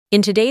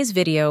In today's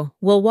video,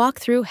 we'll walk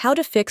through how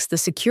to fix the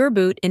Secure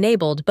Boot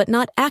enabled but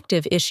not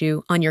active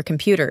issue on your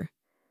computer.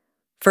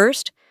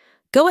 First,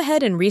 go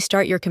ahead and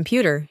restart your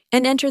computer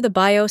and enter the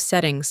BIOS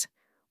settings.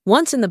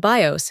 Once in the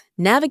BIOS,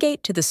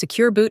 navigate to the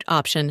Secure Boot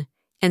option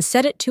and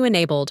set it to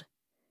Enabled.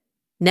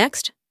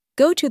 Next,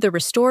 go to the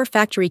Restore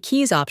Factory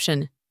Keys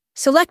option.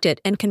 Select it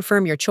and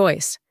confirm your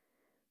choice.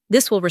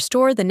 This will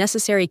restore the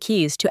necessary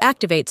keys to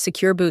activate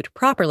Secure Boot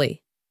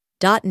properly.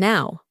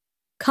 Now,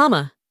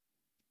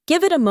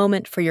 give it a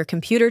moment for your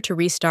computer to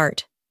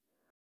restart.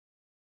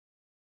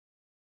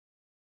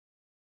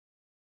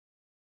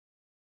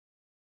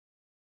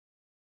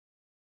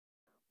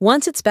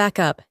 Once it's back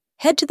up,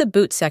 head to the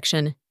Boot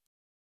section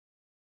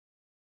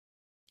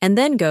and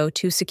then go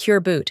to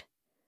Secure Boot.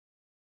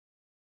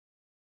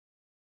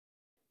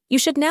 You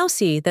should now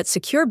see that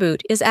Secure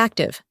Boot is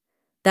active.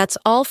 That's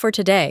all for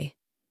today.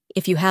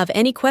 If you have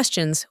any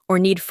questions or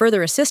need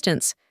further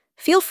assistance,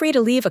 feel free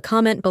to leave a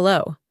comment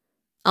below.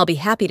 I'll be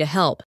happy to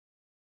help.